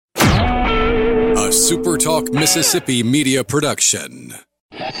a Super Talk Mississippi media production.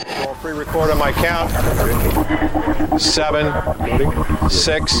 Pre-record on my count. 7,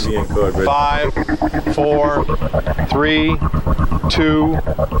 6, 5, 4, 3, 2.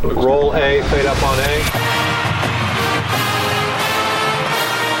 Roll A, fade up on A.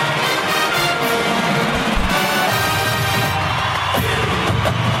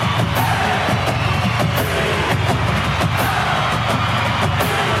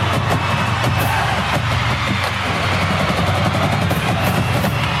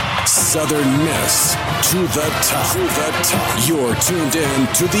 Southern Miss to the top. You're tuned in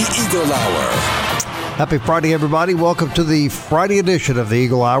to the Eagle Hour. Happy Friday, everybody. Welcome to the Friday edition of the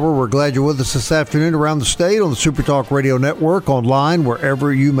Eagle Hour. We're glad you're with us this afternoon around the state on the Super Talk Radio Network, online,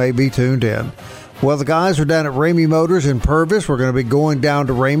 wherever you may be tuned in. Well, the guys are down at Ramey Motors in Purvis. We're going to be going down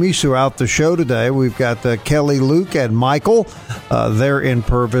to Ramey's throughout the show today. We've got Kelly, Luke, and Michael there in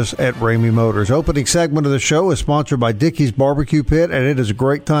Purvis at Ramey Motors. Opening segment of the show is sponsored by Dickey's Barbecue Pit, and it is a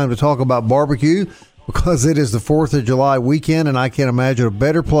great time to talk about barbecue because it is the 4th of July weekend, and I can't imagine a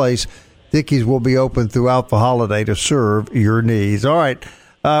better place. Dickey's will be open throughout the holiday to serve your needs. All right.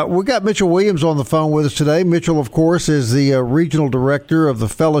 We got Mitchell Williams on the phone with us today. Mitchell, of course, is the regional director of the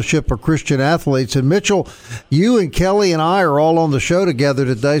Fellowship of Christian Athletes. And Mitchell, you and Kelly and I are all on the show together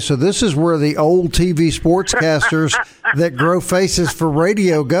today. So this is where the old TV sportscasters that grow faces for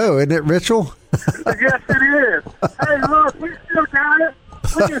radio go, isn't it, Mitchell? Yes, it is. Hey, look, we still got it.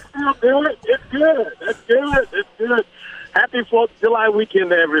 We can still do it. It's good. It's good. Happy 4th of July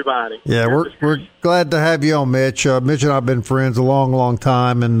weekend to everybody. Yeah, we're glad to have you on, Mitch. Mitch and I have been friends a long, long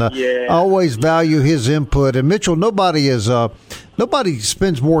time, and I always value his input. And Mitchell, nobody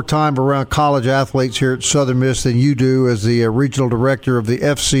spends more time around college athletes here at Southern Miss than you do as the regional director of the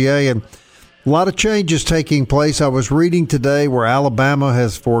FCA, and a lot of changes taking place. I was reading today where Alabama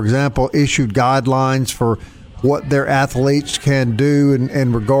has, for example, issued guidelines for what their athletes can do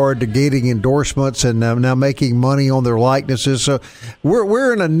in regard to getting endorsements and now making money on their likenesses. So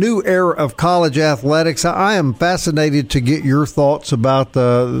we're in a new era of college athletics. I am fascinated to get your thoughts about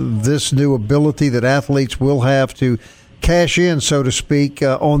this new ability that athletes will have to cash in, so to speak,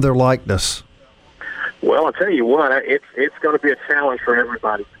 on their likeness. Well, I'll tell you what, it's going to be a challenge for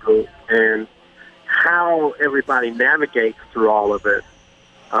everybody, Scoop, and how everybody navigates through all of it.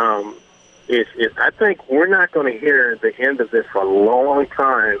 I think we're not going to hear the end of this for a long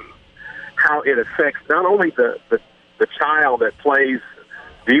time, how it affects not only the child that plays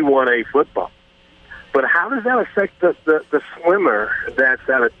D1A football, but how does that affect the swimmer that's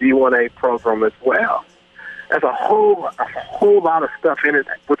at a D1A program as well? There's a whole lot of stuff in it,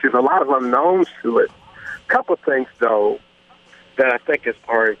 which is a lot of unknowns to it. A couple of things, though, that I think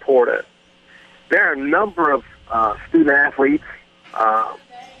are important. There are a number of student athletes,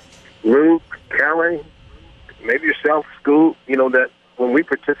 Luke, Kelly, maybe yourself, Scoop, that when we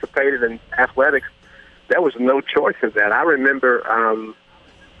participated in athletics, there was no choice of that. I remember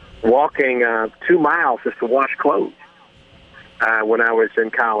walking 2 miles just to wash clothes when I was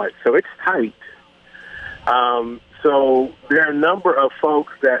in college. So it's tight. So there are a number of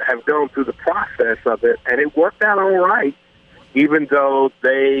folks that have gone through the process of it, and it worked out all right, even though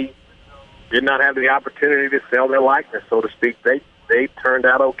they did not have the opportunity to sell their likeness, so to speak. They turned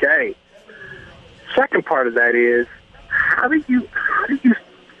out okay. Second part of that is how do you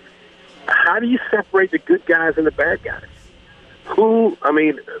separate the good guys and the bad guys?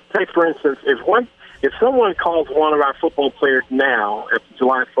 Take for instance, if someone calls one of our football players now after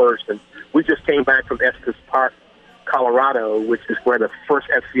July 1st, and we just came back from Estes Park, Colorado, which is where the first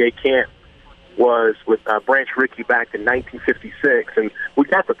FCA camp was with Branch Rickey back in 1956, and we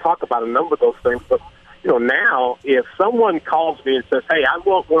got to talk about a number of those things, but now, if someone calls me and says, "Hey, I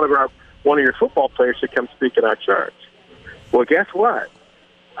want one of your football players to come speak at our church," well, guess what?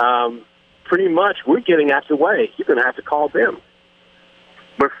 Pretty much, we're getting out the way. You're going to have to call them.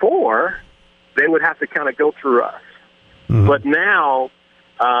 Before, they would have to kind of go through us. Mm-hmm. But now,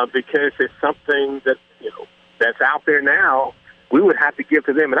 because it's something that that's out there now, we would have to give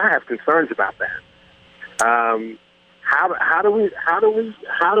to them, and I have concerns about that. How do we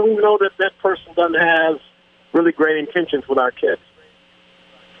know that person doesn't have really great intentions with our kids?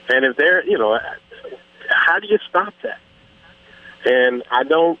 And if they're, how do you stop that? And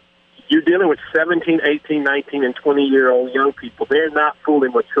you're dealing with 17, 18, 19, and 20-year-old young people. They're not fully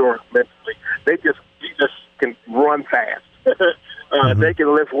mature mentally. You just can run fast. They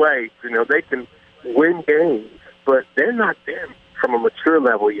can lift weights. They can win games, but they're not there from a mature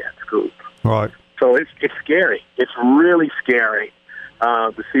level yet, Scoop. Right. So it's scary. It's really scary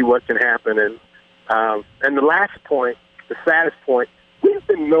to see what can happen. And the last point, the saddest point, we've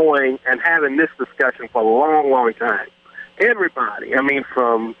been knowing and having this discussion for a long, long time. Everybody, I mean,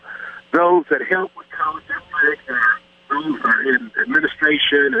 from those that help with college athletics, those that are in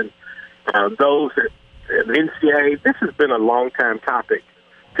administration, and those that in the NCAA, this has been a long-time topic.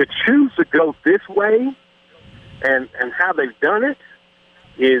 To choose to go this way and how they've done it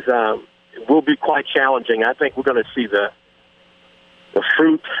is will be quite challenging. I think we're going to see the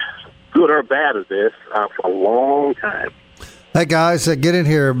fruit, good or bad, of this for a long time. Hey, guys, get in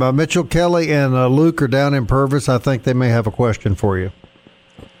here. Mitchell Kelly and Luke are down in Purvis. I think they may have a question for you.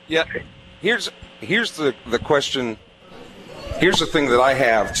 Yeah, here's the question. Here's the thing that I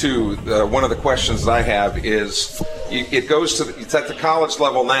have, too. One of the questions that I have is, it goes to it's at the college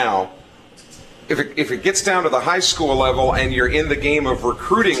level now. If it gets down to the high school level and you're in the game of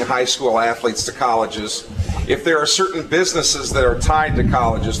recruiting high school athletes to colleges, if there are certain businesses that are tied to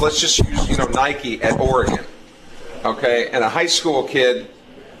colleges, let's just use, Nike at Oregon, okay? And a high school kid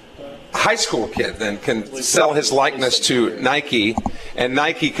then can sell his likeness to Nike, and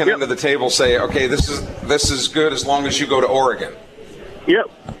Nike can under the table say, okay, this is good as long as you go to Oregon. Yep.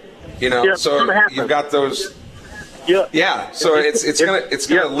 So you've got those. Yep. Yeah. So it's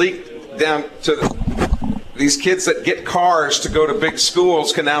gonna leak down to these kids that get cars to go to big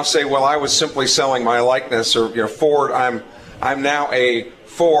schools can now say, well, I was simply selling my likeness, or Ford. I'm now a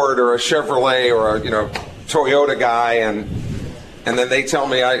Ford or a Chevrolet or a Toyota guy, and then they tell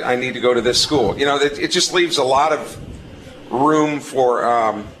me I need to go to this school. It just leaves a lot of room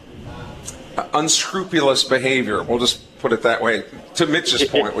for unscrupulous behavior. We'll just put it that way. To Mitch's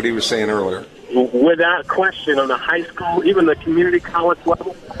point, what he was saying earlier. Without question, on the high school, even the community college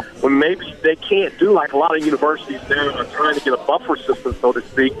level, when maybe they can't do like a lot of universities now are trying to get a buffer system, so to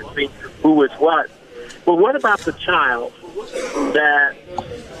speak, to see who is what. But what about the child that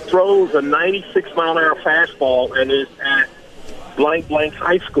throws a 96-mile-an-hour fastball and is at blank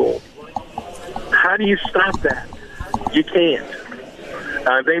high school? How do you stop that? You can't.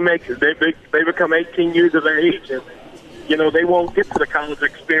 They become 18 years of age, and they won't get to the college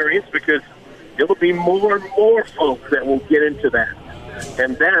experience because it'll be more and more folks that will get into that.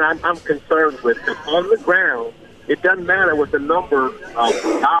 And that I'm concerned with. Because on the ground, it doesn't matter what the number of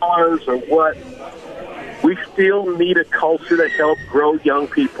dollars or what. We still need a culture to help grow young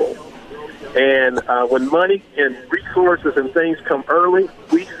people. And when money and resources and things come early,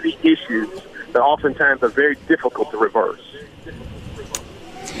 we see issues that oftentimes are very difficult to reverse.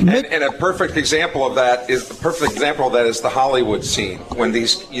 And a perfect example of that is the Hollywood scene, when you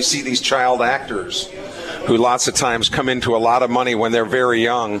see these child actors who lots of times come into a lot of money when they're very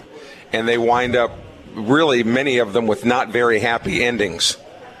young, and they wind up, really many of them, with not very happy endings.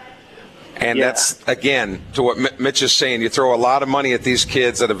 And that's, again, to what Mitch is saying, you throw a lot of money at these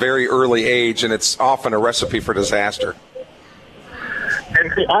kids at a very early age, and it's often a recipe for disaster.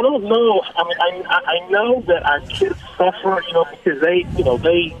 And I don't know. I mean, I know that our kids suffer, because they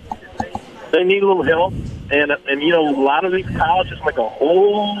need a little help, and a lot of these colleges make a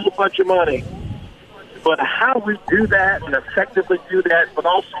whole bunch of money. But how we do that and effectively do that, but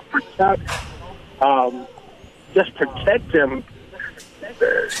also protect them,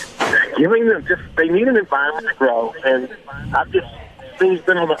 giving them they need an environment to grow. And I've just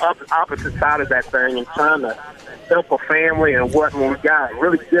been on the opposite side of that thing and trying to help a family and what when we got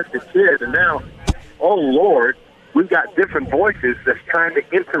really gifted kids. And now, oh Lord, we've got different voices that's trying to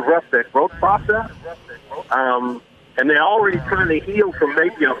interrupt that growth process. And they're already trying to heal from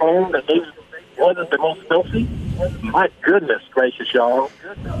maybe a home that maybe wasn't the most healthy. My goodness gracious, y'all.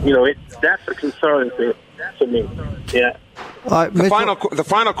 That's a concern to me. Yeah. The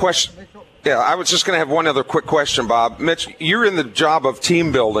final question. Yeah, I was just going to have one other quick question, Bob. Mitch, you're in the job of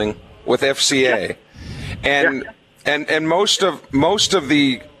team building with FCA, and most of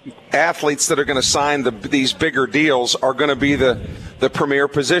the athletes that are going to sign these bigger deals are going to be the premier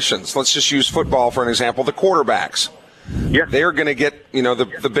positions. Let's just use football for an example. The quarterbacks. Yeah. They're going to get,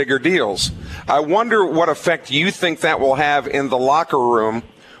 the bigger deals. I wonder what effect you think that will have in the locker room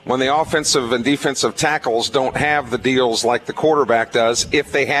when the offensive and defensive tackles don't have the deals like the quarterback does,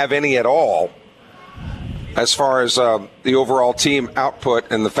 if they have any at all, as far as the overall team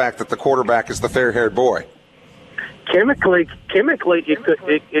output and the fact that the quarterback is the fair-haired boy. Chemically,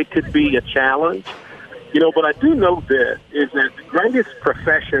 it could be a challenge. But I do know this, is that the greatest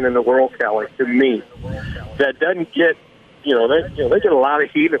profession in the world, Kelly, to me, that doesn't get, they get a lot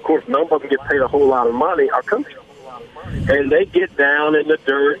of heat. And of course, none of them get paid a whole lot of money, are coaches. And they get down in the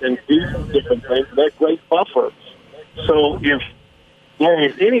dirt and do different things. They're great buffers. So if there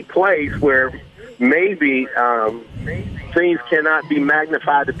is any place where maybe things cannot be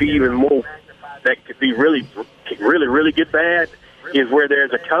magnified to be even more, that could be really, really, really get bad, is where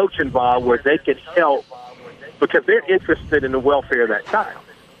there's a coach involved where they can help because they're interested in the welfare of that child.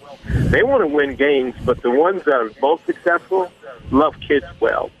 They want to win games, but the ones that are most successful love kids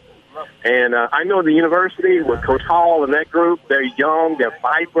well. And I know the university with Coach Hall and that group, they're young, they're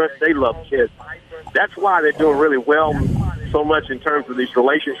vibrant, they love kids. That's why they're doing really well so much in terms of these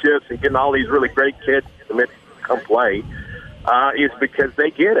relationships and getting all these really great kids to come play, is because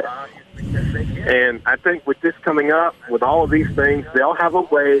they get it. And I think with this coming up, with all of these things, they'll have a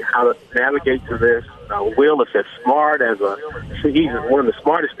way how to navigate through this. Will is as smart as he's one of the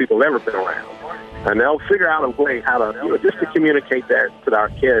smartest people ever been around. And they'll figure out a way how to, just to communicate that to our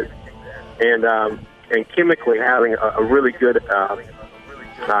kids. And chemically having a really good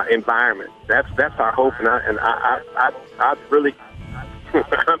environment. That's our hope, and I really,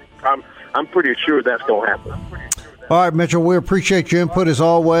 I'm pretty sure that's going to happen. All right, Mitchell, we appreciate your input as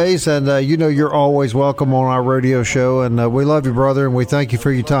always, and you're always welcome on our radio show, and we love you, brother, and we thank you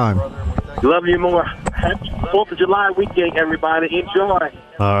for your time. Love you more. Happy 4th of July weekend, everybody. Enjoy.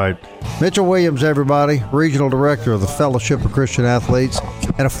 All right. Mitchell Williams, everybody, Regional Director of the Fellowship of Christian Athletes,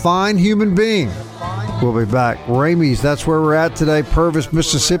 and a fine human being. We'll be back. Ramey's, that's where we're at today, Purvis,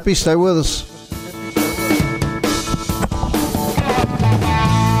 Mississippi. Stay with us.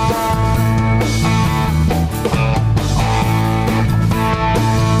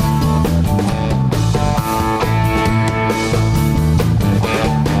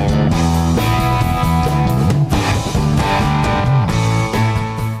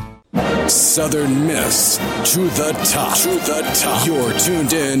 Southern Miss to the top. To the top. You're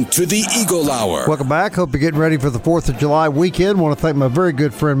tuned in to the Eagle Hour. Welcome back. Hope you're getting ready for the 4th of July weekend. Want to thank my very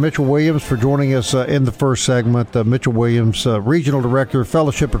good friend Mitchell Williams for joining us in the first segment. Mitchell Williams, Regional Director,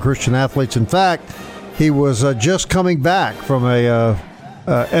 Fellowship of Christian Athletes. In fact, he was just coming back from a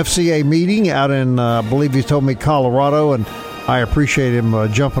FCA meeting out in, I believe he told me, Colorado, and I appreciate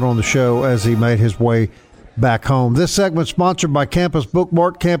him jumping on the show as he made his way back home. This segment sponsored by Campus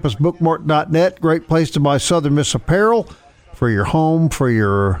Bookmart, campusbookmart.net. Great place to buy Southern Miss apparel for your home, for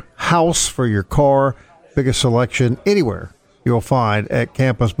your house, for your car. Biggest selection anywhere you'll find at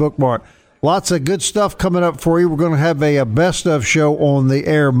Campus Bookmart. Lots of good stuff coming up for you. We're going to have a best of show on the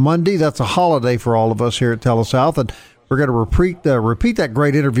air Monday. That's a holiday for all of us here at TeleSouth, and we're going to repeat that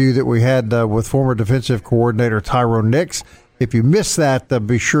great interview that we had with former defensive coordinator Tyrone Nix. If you missed that,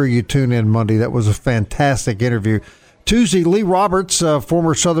 be sure you tune in Monday. That was a fantastic interview. Tuesday, Lee Roberts,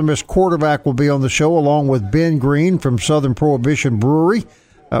 former Southern Miss quarterback, will be on the show along with Ben Green from Southern Prohibition Brewery.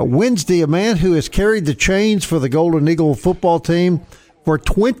 Wednesday, a man who has carried the chains for the Golden Eagle football team for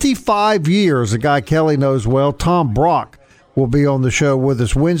 25 years, a guy Kelly knows well, Tom Brock, will be on the show with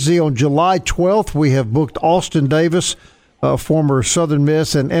us Wednesday. On July 12th, we have booked Austin Davis, former Southern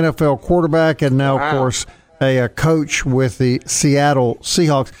Miss and NFL quarterback, and now, of course, a coach with the Seattle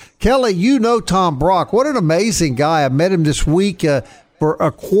Seahawks. Kelly, you know Tom Brock. What an amazing guy. I met him this week. For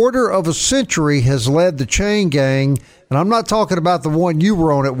a quarter of a century has led the chain gang, and I'm not talking about the one you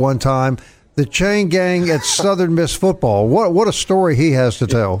were on at one time, the chain gang at Southern Miss football. What a story he has to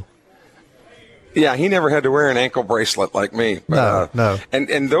tell. Yeah, he never had to wear an ankle bracelet like me. No.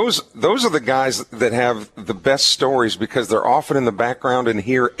 And those are the guys that have the best stories because they're often in the background and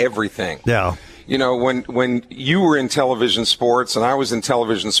hear everything. Yeah. You know, when you were in television sports and I was in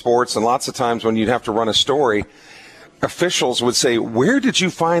television sports, and lots of times when you'd have to run a story, officials would say, where did you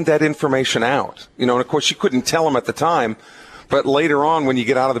find that information out? You know, and of course you couldn't tell them at the time, but later on when you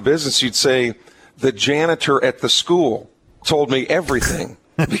get out of the business, you'd say, the janitor at the school told me everything.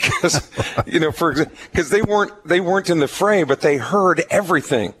 Because, you know, because they weren't in the fray, but they heard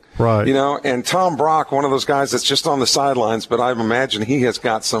everything. Right. You know, and Tom Brock, one of those guys that's just on the sidelines, but I imagine he has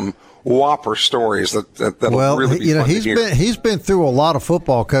got some whopper stories that'll really be fun to hear. He's been through a lot of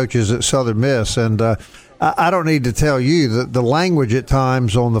football coaches at Southern Miss, and I don't need to tell you that the language at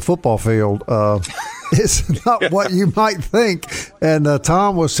times on the football field is not what you might think. And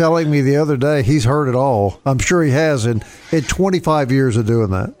Tom was telling me the other day he's heard it all. I'm sure he has in 25 years of doing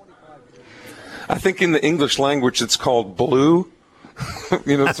that. I think in the English language it's called blue.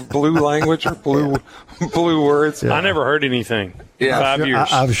 You know, it's a blue language or blue words. Yeah. I never heard anything. Yeah. 5 years.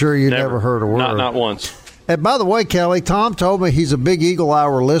 I'm sure you never heard a word. Not once. And by the way, Kelly, Tom told me he's a big Eagle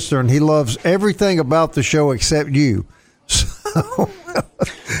Hour listener and he loves everything about the show except you. So,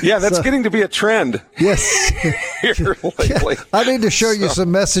 yeah, that's getting to be a trend. Yes. Here lately. I need to show you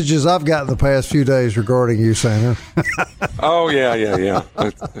some messages I've gotten the past few days regarding you, Santa. Oh, yeah.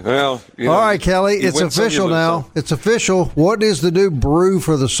 Well, you know, all right, Kelly, it's official now. It's official. What is the new brew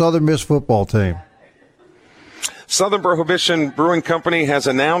for the Southern Miss football team? Southern Prohibition Brewing Company has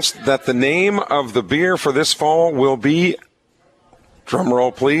announced that the name of the beer for this fall will be drum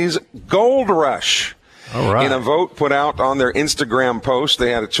roll please, Gold Rush. All right. In a vote put out on their Instagram post,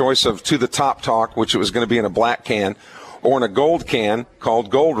 they had a choice of To the Top Talk, which it was going to be in a black can, or in a gold can called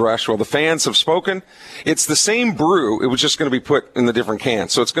Gold Rush. Well, the fans have spoken. It's the same brew. It was just going to be put in the different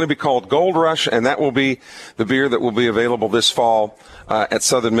cans. So it's going to be called Gold Rush, and that will be the beer that will be available this fall at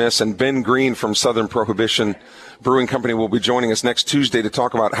Southern Miss. And Ben Green from Southern Prohibition Brewing Company will be joining us next Tuesday to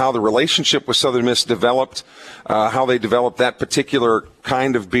talk about how the relationship with Southern Miss developed, how they developed that particular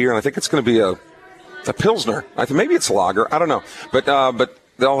kind of beer. And I think it's going to be a Pilsner. I think maybe it's a lager. I don't know. But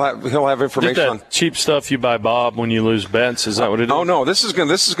he'll have information on cheap stuff you buy, Bob, when you lose bets. Is that what it is? Oh no, this is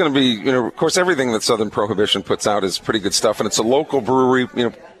going to be, of course, everything that Southern Prohibition puts out is pretty good stuff, and it's a local brewery,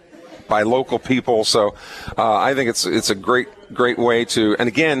 by local people. So I think it's a great way to. And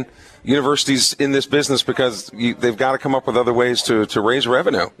again, universities in this business because they've got to come up with other ways to raise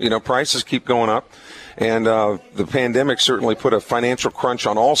revenue. Prices keep going up. And the pandemic certainly put a financial crunch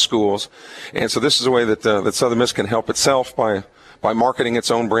on all schools, and so this is a way that Southern Miss can help itself by marketing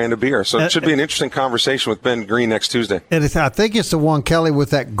its own brand of beer. So it should be an interesting conversation with Ben Green next Tuesday. And I think it's the one, Kelly,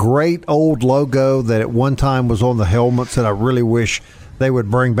 with that great old logo that at one time was on the helmets that I really wish they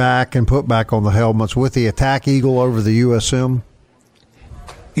would bring back and put back on the helmets with the Attack Eagle over the USM.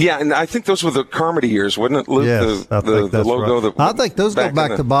 Yeah, and I think those were the Carmody years, wasn't it, Luke? Yes, the logo. Right. I think those go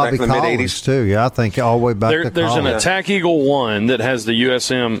back to Bobby Collins, too. Yeah, I think all the way back to There's Collins. an Attack Eagle 1 that has the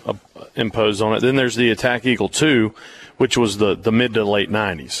USM imposed on it. Then there's the Attack Eagle 2, which was the mid to late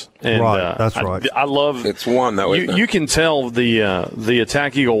 90s. And, right, that's right. I love it's one, though, isn't it? You can tell the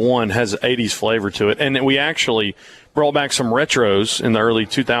Attack Eagle 1 has 80s flavor to it. And we actually brought back some retros in the early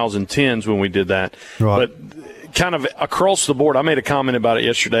 2010s when we did that. Right. But kind of across the board, I made a comment about it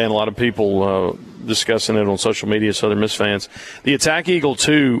yesterday, and a lot of people discussing it on social media, Southern Miss fans. The Attack Eagle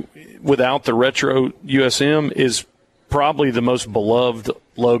 2, without the retro USM, is probably the most beloved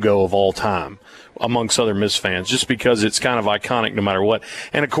logo of all time among Southern Miss fans, just because it's kind of iconic no matter what.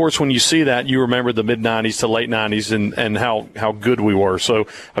 And, of course, when you see that, you remember the mid-'90s to late 90s and how good we were. So,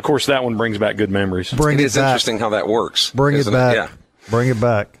 of course, that one brings back good memories. It is interesting how that works. Bring it back. Yeah. Bring it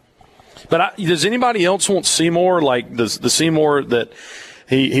back. But does anybody else want Seymour, like the Seymour that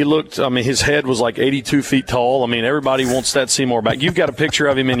he looked, his head was like 82 feet tall. Everybody wants that Seymour back. You've got a picture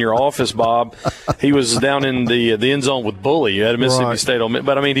of him in your office, Bob. He was down in the end zone with Bully at Mississippi State.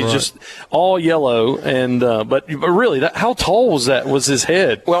 But, he's just all yellow. And but really, how tall was his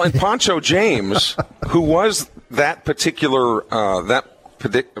head? Well, and Poncho James, who was that particular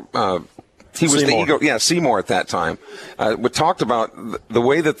he was Seymour. the Eagle, Seymour at that time. We talked about the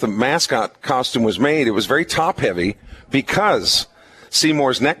way that the mascot costume was made. It was very top heavy because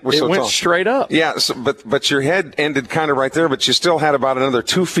Seymour's neck was so tall. It went straight up. Yeah, but your head ended kind of right there, but you still had about another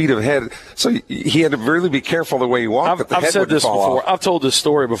 2 feet of head. So he had to really be careful the way he walked. I've said this before. I've told this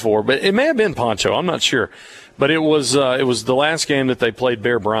story before, but it may have been Poncho. I'm not sure. But it was the last game that they played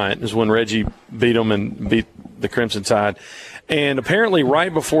Bear Bryant is when Reggie beat them and beat the Crimson Tide. And apparently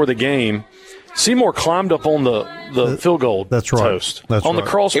right before the game, Seymour climbed up on the field goal post on the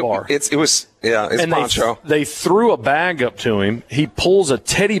crossbar. It was Poncho. They threw a bag up to him. He pulls a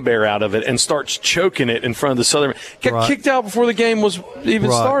teddy bear out of it and starts choking it in front of the Southern. Got kicked out before the game was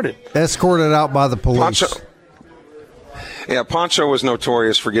even started. Escorted out by the police. Poncho was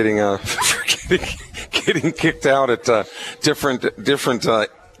notorious for getting getting kicked out at different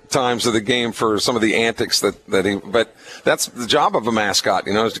times of the game for some of the antics that he. But that's the job of a mascot,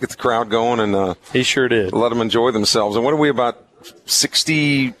 is to get the crowd going and he sure did. Let them enjoy themselves. And what are we about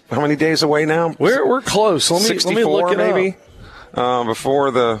 60? How many days away now? We're close. Let me look it maybe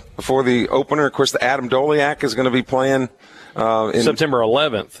before the opener. Of course, the Adam Doliak is going to be playing. September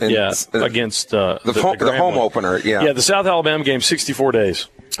 11th, against the home opener, the South Alabama game, 64 days.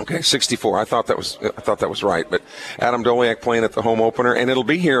 Okay, 64. I thought that was right. But Adam Doliak playing at the home opener, and it'll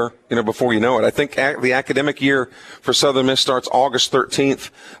be here, before you know it. I think the academic year for Southern Miss starts August 13th.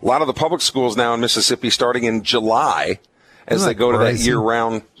 A lot of the public schools now in Mississippi starting in July as they go to that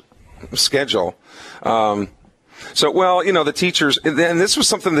year-round schedule. The teachers, and this was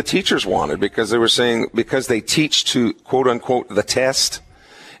something the teachers wanted because they were saying because they teach to quote unquote the test,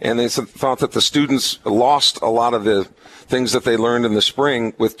 and they thought that the students lost a lot of the things that they learned in the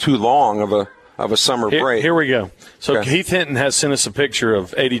spring with too long of a summer break. Here we go. So Keith Hinton has sent us a picture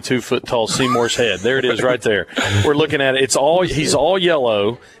of 82-foot tall Seymour's head. There it is, right there. We're looking at it. He's all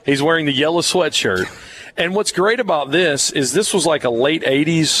yellow. He's wearing the yellow sweatshirt. And what's great about this was like a late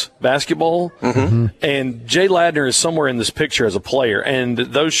 80s basketball, and Jay Ladner is somewhere in this picture as a player, and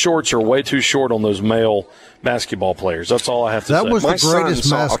those shorts are way too short on those male basketball players. That's all I have to say. That was the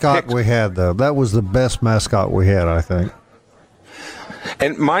greatest mascot we had, though. That was the best mascot we had, I think.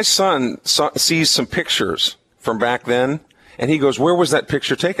 And my son sees some pictures from back then, and he goes, "Where was that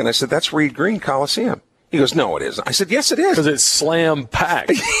picture taken?" I said, "That's Reed Green Coliseum." He goes, "No, it isn't." I said, "Yes, it is." Because it's slam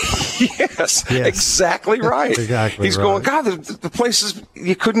packed. yes, exactly right. Exactly He's going, "God, the place is,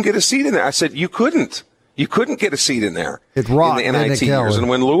 you couldn't get a seat in there." I said, "You couldn't. You couldn't get a seat in there." It rocked in the NIT years. And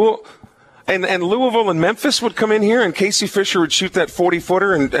when Louisville and Memphis would come in here, and Casey Fisher would shoot that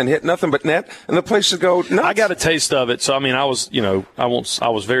 40-footer and hit nothing but net, and the place would go nuts. I got a taste of it. So I mean, I was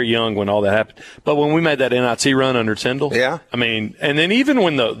very young when all that happened. But when we made that NIT run under Tyndall, yeah. I mean, and then even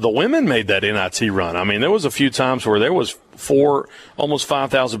when the women made that NIT run, I mean, there was a few times where there was almost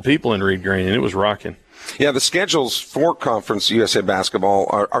 5,000 people in Reed Green, and it was rocking. Yeah, the schedules for Conference USA basketball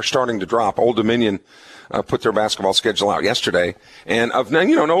are starting to drop. Old Dominion put their basketball schedule out yesterday, and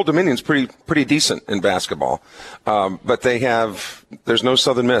Old Dominion's pretty decent in basketball, but there's no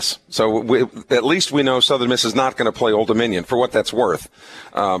Southern Miss, so at least we know Southern Miss is not going to play Old Dominion for what that's worth.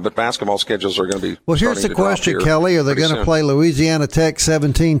 But basketball schedules are going to be. Well, here's the question, Kelly: are they going to play Louisiana Tech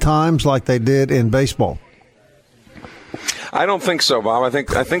 17 times like they did in baseball? I don't think so, Bob. I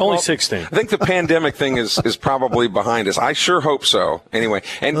think only 16. I think the pandemic thing is probably behind us. I sure hope so. Anyway,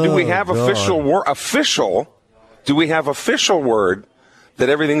 and do we have official? Do we have official word that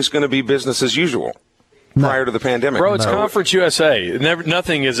everything's going to be business as usual prior to the pandemic? Bro, it's Conference USA.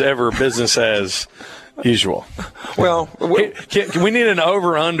 Nothing is ever business as usual. Well, we need an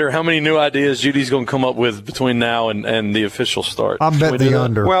over/under. How many new ideas Judy's going to come up with between now and the official start? I'm betting the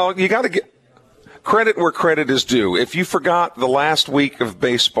under. Well, you got to get credit where credit is due. If you forgot the last week of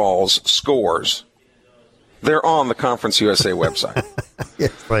baseball's scores, they're on the Conference USA website.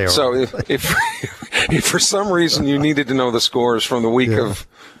 Yes, they are. So if for some reason you needed to know the scores from the week of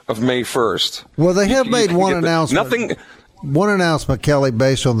May 1st. Well, they have made one announcement. One announcement, Kelly,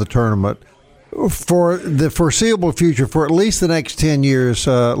 based on the tournament. For the foreseeable future, for at least the next 10 years,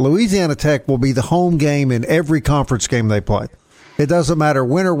 Louisiana Tech will be the home game in every conference game they play. It doesn't matter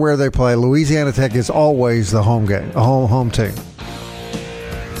when or where they play. Louisiana Tech is always the home game, a home team.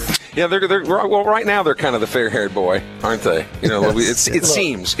 Yeah, they're well. Right now, they're kind of the fair-haired boy, aren't they?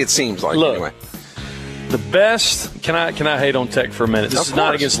 It seems like anyway. The best. Can I hate on Tech for a minute? This is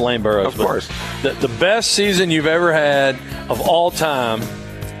not against Lane Burroughs. Of course. The best season you've ever had of all time,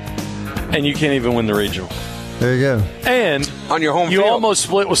 and you can't even win the regional. There you go. And on your home field. You almost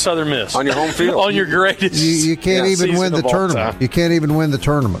split with Southern Miss. On your home field. On your greatest. You can't even win the tournament. You can't even win the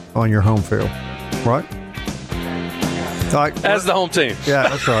tournament on your home field. Right? As the home team. Yeah,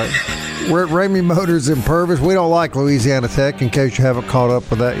 that's right. We're at Ramey Motors in Purvis. We don't like Louisiana Tech, in case you haven't caught up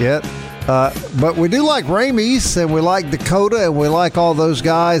with that yet. But we do like Ramey's, and we like Dakota, and we like all those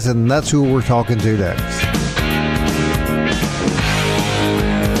guys, and that's who we're talking to next.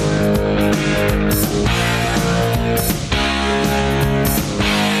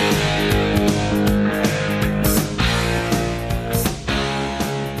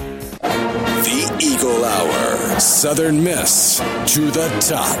 Southern Miss to the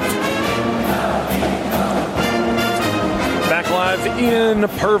top. Back live in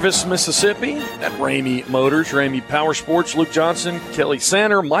Purvis, Mississippi at Ramey Motors, Ramey Power Sports. Luke Johnson, Kelly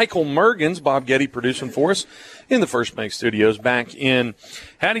Sander, Michael Mergens, Bob Getty producing for us in the First Bank Studios back in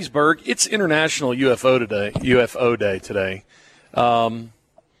Hattiesburg. It's International UFO Day today.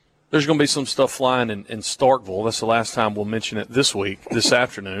 There's going to be some stuff flying in Starkville. That's the last time we'll mention it this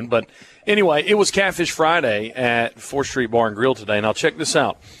afternoon. But anyway, it was Catfish Friday at 4th Street Bar and Grill today. Now, check this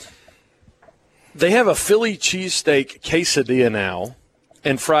out. They have a Philly cheesesteak quesadilla now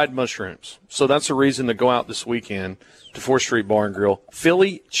and fried mushrooms. So that's a reason to go out this weekend to 4th Street Bar and Grill.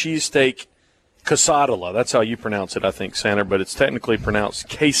 Philly cheesesteak quesadilla. That's how you pronounce it, I think, Sander, but it's technically pronounced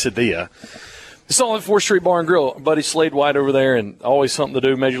quesadilla. It's all at 4th Street Bar and Grill. Buddy Slade White over there, and always something to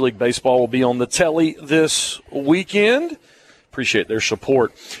do. Major League Baseball will be on the telly this weekend. Appreciate their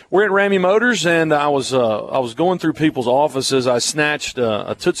support. We're at Ramey Motors, and I was going through people's offices. I snatched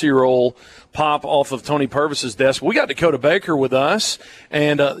a Tootsie Roll pop off of Tony Purvis's desk. We got Dakota Baker with us,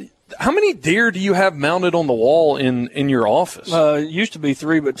 and how many deer do you have mounted on the wall in your office? It used to be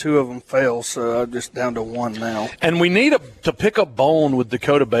 3, but 2 of them fell, so I'm just down to 1 now. And we need to pick a bone with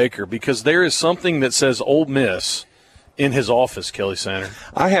Dakota Baker because there is something that says Ole Miss in his office, Kelly Sander.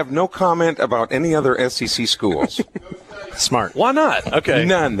 I have no comment about any other SEC schools. Smart. Why not? Okay.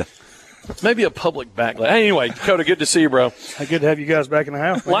 None. Maybe a public backlash. Anyway, Dakota, good to see you, bro. Good to have you guys back in the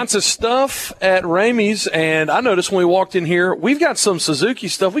house. Man. Lots of stuff at Ramey's, and I noticed when we walked in here, we've got some Suzuki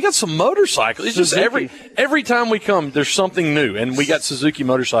stuff. We got some motorcycles. It's just every time we come, there's something new, and we got Suzuki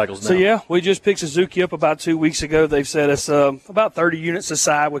motorcycles now. So, yeah, we just picked Suzuki up about 2 weeks ago. They've set us about 30 units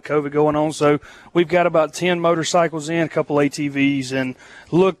aside with COVID going on. So we've got about 10 motorcycles in, a couple ATVs, and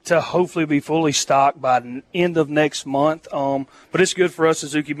look to hopefully be fully stocked by the end of next month. But it's good for us.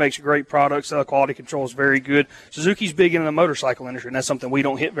 Suzuki makes great products. Quality control is very good. Suzuki's big in the motorcycle industry, and that's something we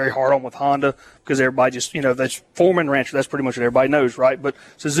don't hit very hard on with Honda because everybody just, that's Foreman Rancher. That's pretty much what everybody knows, right? But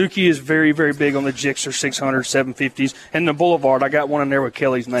Suzuki is very, very big on the Gixxer 600, 750s. And the Boulevard, I got one in there with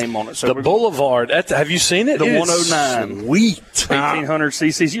Kelly's name on it. So the Boulevard, have you seen it? The 109. Sweet. 1,800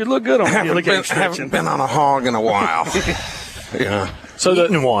 cc's. You look good on it. Haven't been on a hog in a while. Yeah. So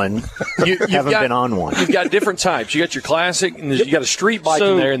one. You haven't been on one. You've got different types. You got your classic, and you got a street bike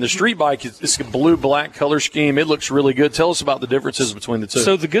in there. And the street bike is a blue-black color scheme. It looks really good. Tell us about the differences between the two.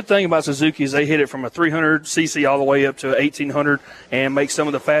 So the good thing about Suzuki is they hit it from a 300 cc all the way up to 1,800 and make some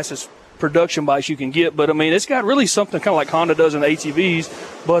of the fastest production bikes you can get. But, I mean, it's got really something kind of like Honda does in the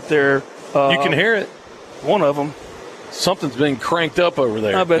ATVs, but they're you can hear it. One of them. Something's being cranked up over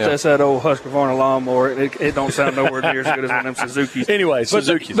there. I bet that's that old Husqvarna lawnmower. It don't sound nowhere near as good as one of them Suzuki's. Anyway,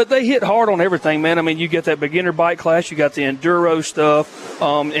 Suzuki's. But they hit hard on everything, man. I mean, you get that beginner bike class, you got the enduro stuff,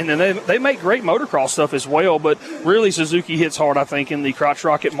 and then they make great motocross stuff as well. But really, Suzuki hits hard, I think, in the crotch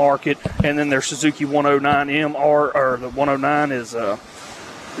rocket market. And then their Suzuki 109M or the 109 is.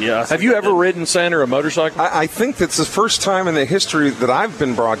 Yeah. Have you ever ridden, Sander, a motorcycle? I think that's the first time in the history that I've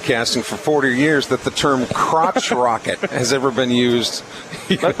been broadcasting for 40 years that the term crotch rocket has ever been used.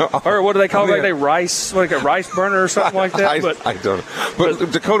 Or what do they call it? Like rice burner or something like that? I don't know.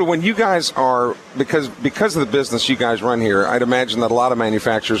 But Dakota, when you guys are, because of the business you guys run here, I'd imagine that a lot of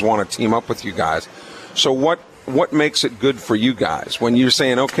manufacturers want to team up with you guys. So what makes it good for you guys when you're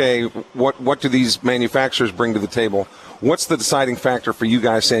saying, okay, what do these manufacturers bring to the table? What's the deciding factor for you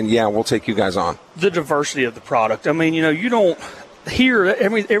guys saying, yeah, we'll take you guys on? The diversity of the product. I mean, you don't hear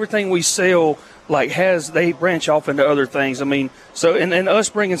everything we sell they branch off into other things. I mean, so and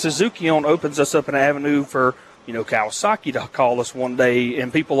us bringing Suzuki on opens us up an avenue for Kawasaki to call us one day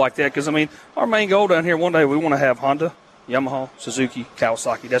and people like that. Because I mean, our main goal down here one day we want to have Honda, Yamaha, Suzuki,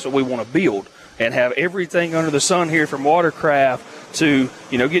 Kawasaki. That's what we want to build and have everything under the sun here from watercraft to,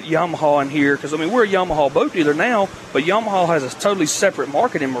 get Yamaha in here. Because, I mean, we're a Yamaha boat dealer now, but Yamaha has a totally separate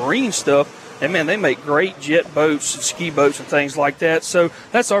market in marine stuff. And, man, they make great jet boats and ski boats and things like that. So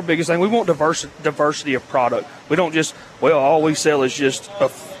that's our biggest thing. We want diversity of product. We don't just, all we sell is just a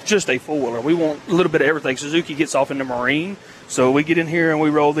four-wheeler. We want a little bit of everything. Suzuki gets off into marine. So we get in here and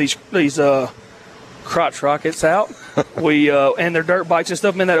we roll these crotch rockets out. We and their dirt bikes and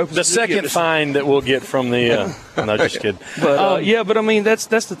stuff. Man, that opens the second find that we'll get from the. No, just kidding. But but I mean that's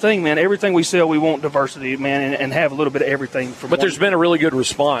the thing, man. Everything we sell, we want diversity, man, and have a little bit of everything. But there's been a really good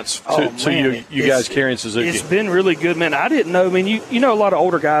response to you guys carrying Suzuki. It's been really good, man. I didn't know. I mean, you know a lot of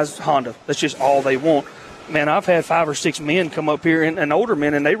older guys Honda. That's just all they want. Man, I've had 5 or 6 men come up here and older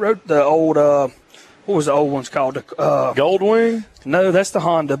men, and they rode the old. What was the old ones called? Goldwing? No, that's the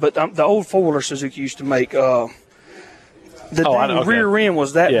Honda, but the old four-wheeler Suzuki used to make. The rear end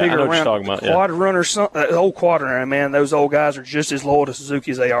was that big around. Quad-Run or something. Old Quad-Run, man. Those old guys are just as loyal to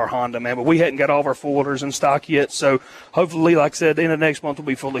Suzuki as they are Honda, man. But we hadn't got all of our four-wheelers in stock yet, so hopefully, like I said, at the end of next month, we'll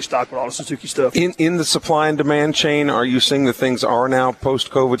be fully stocked with all the Suzuki stuff. In the supply and demand chain, are you seeing that things are now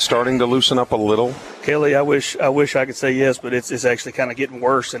post-COVID starting to loosen up a little? Kelly, I wish I could say yes, but it's actually kind of getting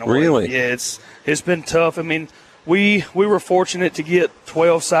worse in a way. Really? Yeah, it's been tough. I mean, we were fortunate to get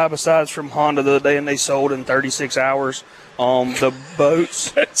 12 side-by-sides from Honda the other day, and they sold in 36 hours. The boats.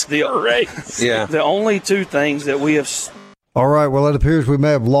 That's great. Yeah. The only 2 things that we have. All right. Well, it appears we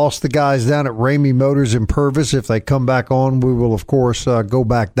may have lost the guys down at Ramey Motors in Purvis. If they come back on, we will, of course, go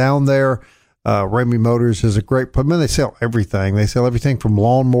back down there. Ramey Motors is a great place. I mean, they sell everything. They sell everything from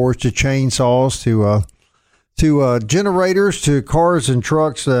lawnmowers to chainsaws to generators to cars and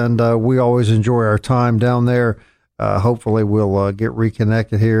trucks, and we always enjoy our time down there. Hopefully, we'll get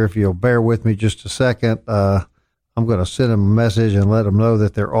reconnected here. If you'll bear with me just a second, I'm going to send them a message and let them know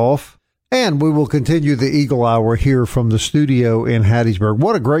that they're off. And we will continue the Eagle Hour here from the studio in Hattiesburg.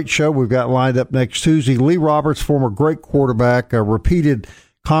 What a great show we've got lined up next Tuesday. Lee Roberts, former great quarterback, a repeated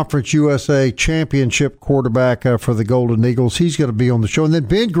Conference USA championship quarterback for the Golden Eagles. He's going to be on the show. And then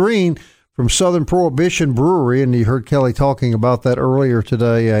Ben Green from Southern Prohibition Brewery, and you heard Kelly talking about that earlier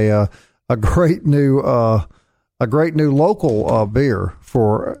today, a great new local beer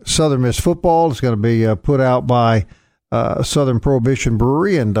for Southern Miss football. It's going to be put out by Southern Prohibition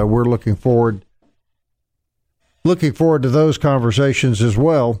Brewery, and we're looking forward to those conversations as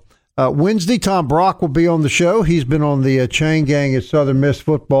well. Wednesday, Tom Brock will be on the show. He's been on the chain gang at Southern Miss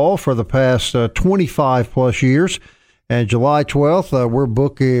football for the past 25-plus years. And July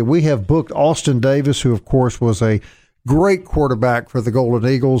 12th, we have booked Austin Davis, who, of course, was a great quarterback for the Golden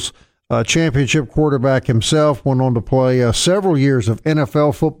Eagles, championship quarterback himself, went on to play several years of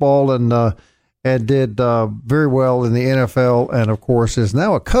NFL football and did very well in the NFL, and, of course, is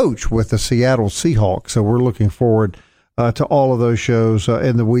now a coach with the Seattle Seahawks. So we're looking forward to all of those shows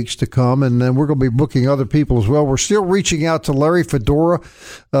in the weeks to come. And then we're going to be booking other people as well. We're still reaching out to Larry Fedora.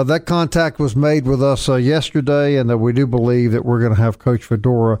 That contact was made with us yesterday, and we do believe that we're going to have Coach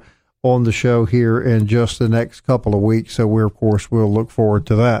Fedora on the show here in just the next couple of weeks. So we, of course, will look forward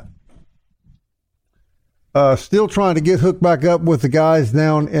to that. Still trying to get hooked back up with the guys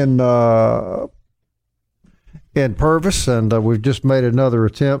down in Purvis, and we've just made another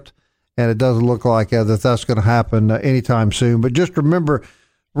attempt. And it doesn't look like that's going to happen anytime soon. But just remember,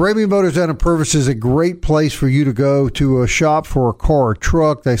 Ramey Motors down in Purvis is a great place for you to go to shop for a car or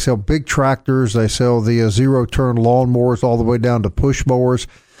truck. They sell big tractors. They sell the zero-turn lawnmowers all the way down to push mowers.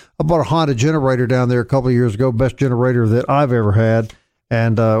 I bought a Honda generator down there a couple of years ago, best generator that I've ever had.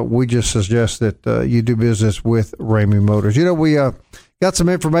 And we just suggest that you do business with Ramey Motors. You know, we got some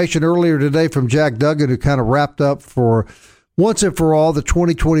information earlier today from Jack Duggan, who kind of wrapped up for once and for all the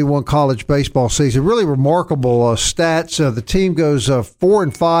 2021 college baseball season. Really remarkable stats. The team goes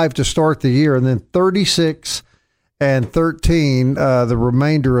 4-5 to start the year, and then 36-13 the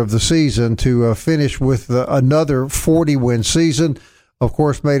remainder of the season to finish with another 40-win season. Of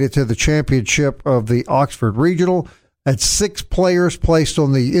course, made it to the championship of the Oxford Regional. Had 6 players placed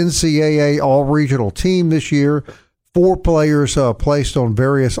on the NCAA All-Regional team this year. 4 players placed on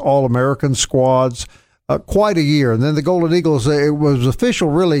various All-American squads. Quite a year. And then the Golden Eagles, it was official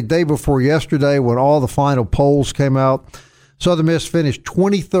really day before yesterday when all the final polls came out. Southern Miss finished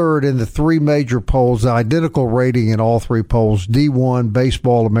 23rd in the 3 major polls, identical rating in all 3 polls, D1,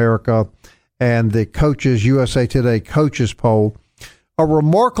 Baseball America, and the Coaches, USA Today Coaches poll. A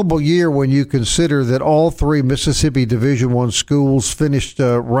remarkable year when you consider that all 3 Mississippi Division I schools finished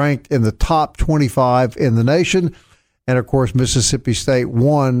ranked in the top 25 in the nation. And, of course, Mississippi State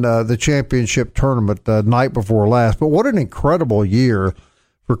won the championship tournament the night before last. But what an incredible year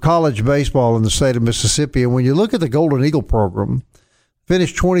for college baseball in the state of Mississippi. And when you look at the Golden Eagle program,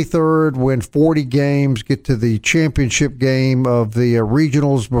 finish 23rd, win 40 games, get to the championship game of the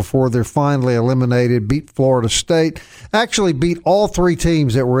regionals before they're finally eliminated, beat Florida State, actually beat all 3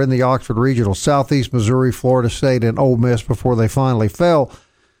 teams that were in the Oxford Regional, Southeast Missouri, Florida State, and Ole Miss before they finally fell.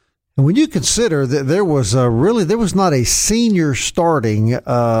 And when you consider that there was not a senior starting,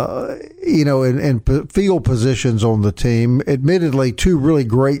 in field positions on the team, admittedly 2 really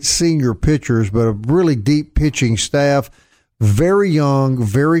great senior pitchers, but a really deep pitching staff, very young,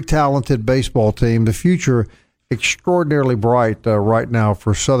 very talented baseball team. The future extraordinarily bright right now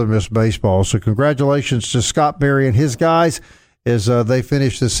for Southern Miss baseball. So congratulations to Scott Berry and his guys as they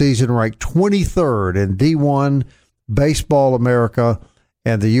finished the season ranked 23rd in D1 Baseball America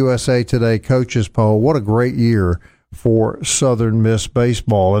and the USA Today Coaches poll. What a great year for Southern Miss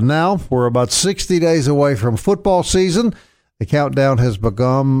baseball. And now we're about 60 days away from football season. The countdown has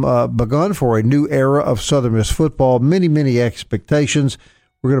begun for a new era of Southern Miss football. Many, many expectations.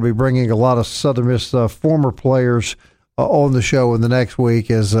 We're going to be bringing a lot of Southern Miss former players on the show in the next week,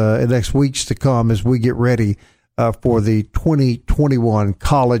 in next weeks to come, as we get ready for the 2021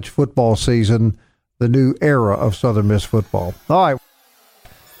 college football season, the new era of Southern Miss football. All right.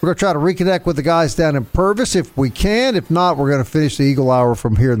 We're going to try to reconnect with the guys down in Purvis if we can. If not, we're going to finish the Eagle Hour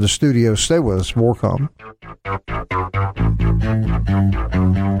from here in the studio. Stay with us. More come.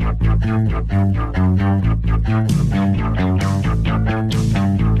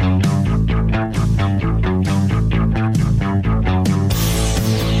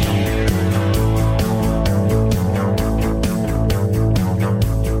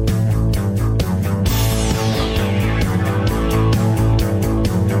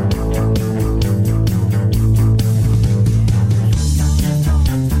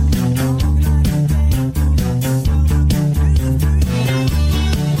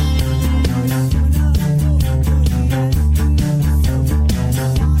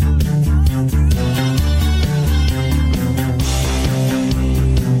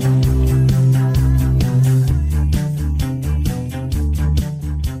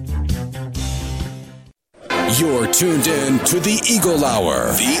 tuned in to the Eagle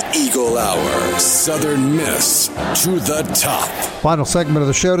Hour. The Eagle Hour. Southern Miss to the top. Final segment of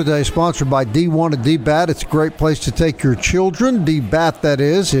the show today, sponsored by D1 and DBAT. It's a great place to take your children, DBAT that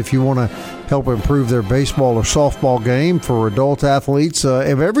is, if you want to help improve their baseball or softball game for adult athletes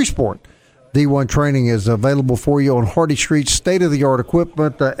of every sport. D1 training is available for you on Hardy Street. State-of-the-art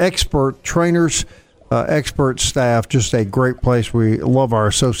equipment, expert trainers, expert staff. Just a great place. We love our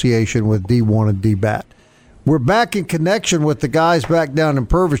association with D1 and DBAT. We're back in connection with the guys back down in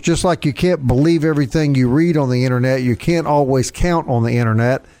Purvis. Just like you can't believe everything you read on the internet, you can't always count on the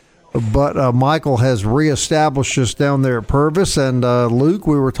internet. But Michael has reestablished us down there at Purvis. And Luke,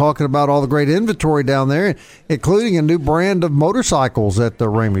 we were talking about all the great inventory down there, including a new brand of motorcycles at the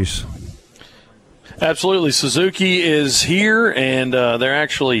Ramey's. Absolutely. Suzuki is here, and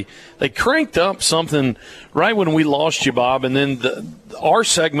they cranked up something right when we lost you, Bob, and then our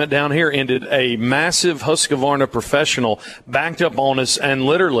segment down here ended. A massive Husqvarna professional backed up on us and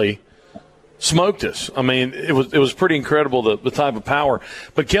literally smoked us. I mean, it was pretty incredible, the type of power.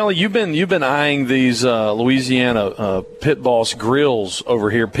 But Kelly, you've been eyeing these Louisiana Pit Boss grills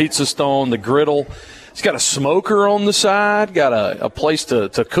over here. Pizza Stone, the griddle. It's got a smoker on the side, got a place to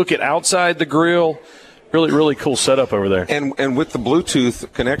cook it outside the grill. Really, really cool setup over there. And with the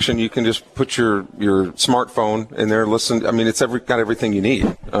Bluetooth connection, you can just put your smartphone in there, listen. I mean, it's got everything you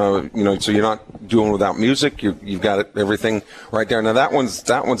need. So you're not doing without music. You've got everything right there. Now that one's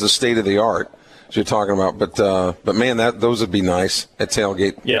a state of the art. You're talking about, but man, those would be nice at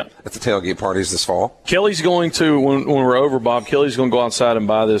tailgate. Yeah, at the tailgate parties this fall. Kelly's going to when we're over, Bob. Kelly's going to go outside and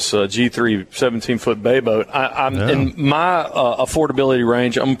buy this G3 17-foot bay boat. I'm in my affordability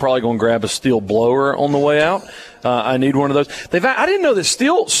range. I'm probably going to grab a steel blower on the way out. I need one of those. I didn't know that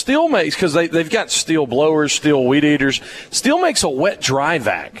Steel makes, because they've got steel blowers, steel weed eaters. Steel makes a wet dry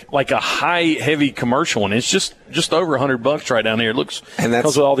vac, like a high heavy commercial one. It's just over $100 right down here. It looks, and that's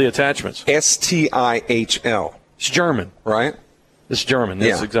comes with all the attachments. STIHL. It's German, right? It's German.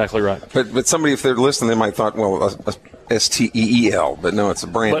 That's exactly right. But somebody, if they're listening, they might thought, well, STEEL, but no, it's a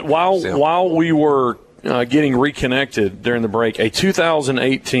brand. But while we were getting reconnected during the break, a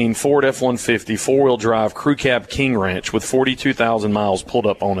 2018 Ford F-150 four-wheel drive crew cab King Ranch with 42,000 miles pulled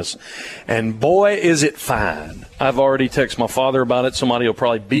up on us. And boy, is it fine. I've already texted my father about it. Somebody will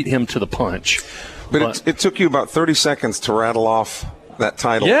probably beat him to the punch. But it took you about 30 seconds to rattle off that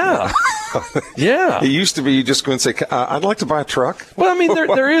title. Yeah. Yeah. It used to be you just go and say, I'd like to buy a truck. Well, I mean,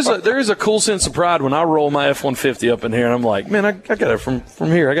 there is a cool sense of pride when I roll my F-150 up in here, and I'm like, man, I got it from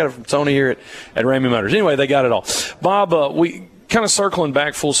here. I got it from Tony here at Ramey Motors. Anyway, they got it all. Bob, we kind of circling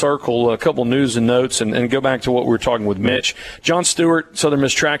back full circle, a couple news and notes, and go back to what we were talking with Mitch. John Stewart, Southern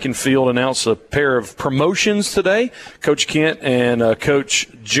Miss Track and Field, announced a pair of promotions today. Coach Kent and Coach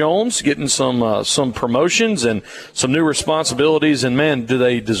Jones getting some promotions and some new responsibilities, and man, do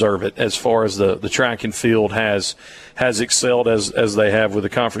they deserve it as far as the track and field has excelled as they have with the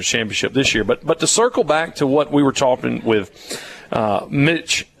conference championship this year. But to circle back to what we were talking with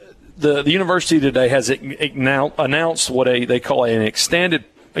Mitch, the university today has announced what they call an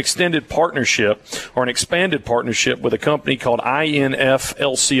extended partnership or an expanded partnership with a company called INF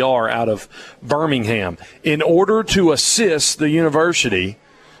LCR out of Birmingham in order to assist the university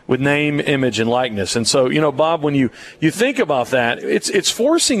with name, image, and likeness. And so, Bob, when you think about that, it's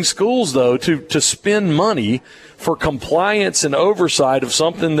forcing schools, though, to spend money for compliance and oversight of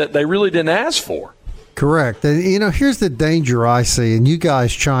something that they really didn't ask for. Correct. And, here's the danger I see, and you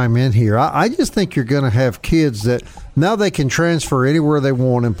guys chime in here. I just think you're going to have kids that now they can transfer anywhere they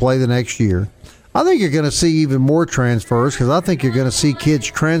want and play the next year. I think you're going to see even more transfers because I think you're going to see kids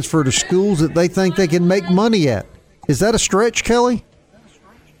transfer to schools that they think they can make money at. Is that a stretch, Kelly?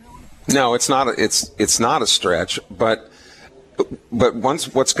 No, it's not. It's not a stretch. But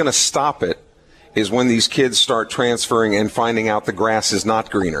what's going to stop it is when these kids start transferring and finding out the grass is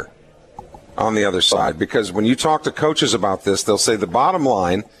not greener on the other side. Because when you talk to coaches about this, they'll say the bottom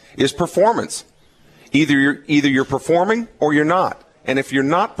line is performance. Either you're performing or you're not. And if you're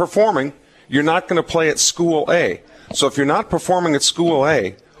not performing, you're not going to play at school A. So if you're not performing at school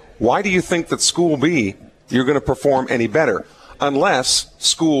A, why do you think that school B you're going to perform any better? Unless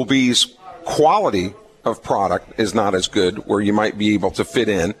school B's quality of product is not as good where you might be able to fit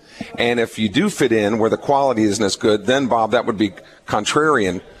in. And if you do fit in where the quality isn't as good, then, Bob, that would be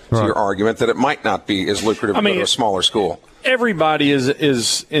contrarian to your argument that it might not be as lucrative to go to a smaller school. everybody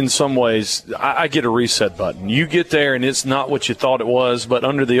is in some ways, I get a reset button. You get there and it's not what you thought it was, but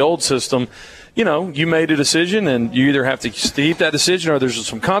under the old system, you made a decision and you either have to keep that decision or there's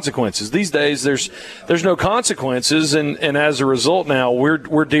some consequences. These days there's no consequences, and as a result now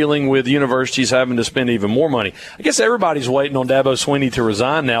we're dealing with universities having to spend even more money. I guess everybody's waiting on Dabo Swinney to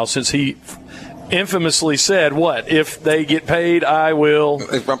resign now, since he infamously said, "What if they get paid? I will."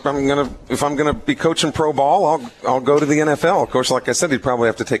 If I'm gonna be coaching pro ball, I'll go to the NFL. Of course, like I said, he'd probably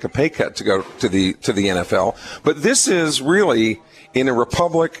have to take a pay cut to go to the NFL. But this is really, in a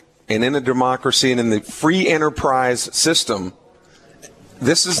republic and in a democracy and in the free enterprise system,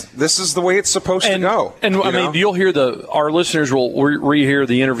 this is the way it's supposed to go. And I mean, you'll hear our listeners will rehear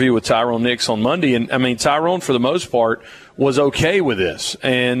the interview with Tyrone Nix on Monday, and I mean, Tyrone for the most part was okay with this,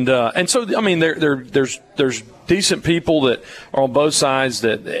 and so I mean, there's decent people that are on both sides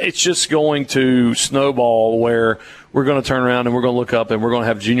that it's just going to snowball where we're going to turn around and we're going to look up and we're going to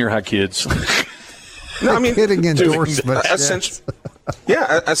have junior high kids. No, I mean, hitting endorsement.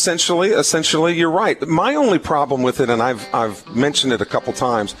 Essentially, you're right. My only problem with it, and I've mentioned it a couple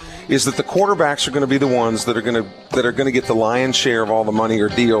times, is that the quarterbacks are going to be the ones that are going to get the lion's share of all the money or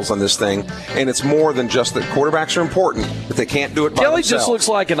deals on this thing. And it's more than just that quarterbacks are important, but they can't do it by Kelly themselves. Just looks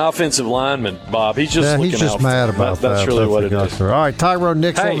like an offensive lineman, Bob. He's just looking he's just out mad about that. That's really what it is. All right, Tyrone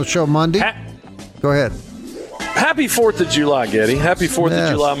Nix on the show Monday. Go ahead. Happy 4th of July, Getty. Happy 4th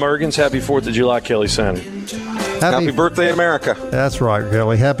of July, Mergens. Happy 4th of July, Kelly Sander. Happy birthday, America. That's right,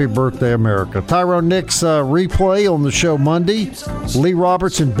 Kelly. Happy birthday, America. Tyrone Nix replay on the show Monday. Lee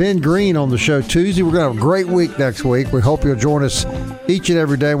Roberts and Ben Green on the show Tuesday. We're going to have a great week next week. We hope you'll join us each and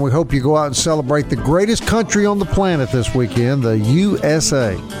every day, and we hope you go out and celebrate the greatest country on the planet this weekend, the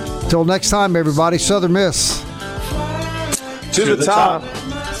USA. Till next time, everybody, Southern Miss. To the top.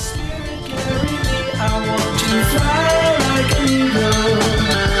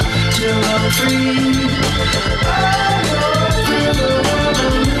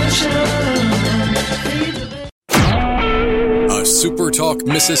 A SuperTalk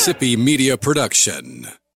Mississippi media production.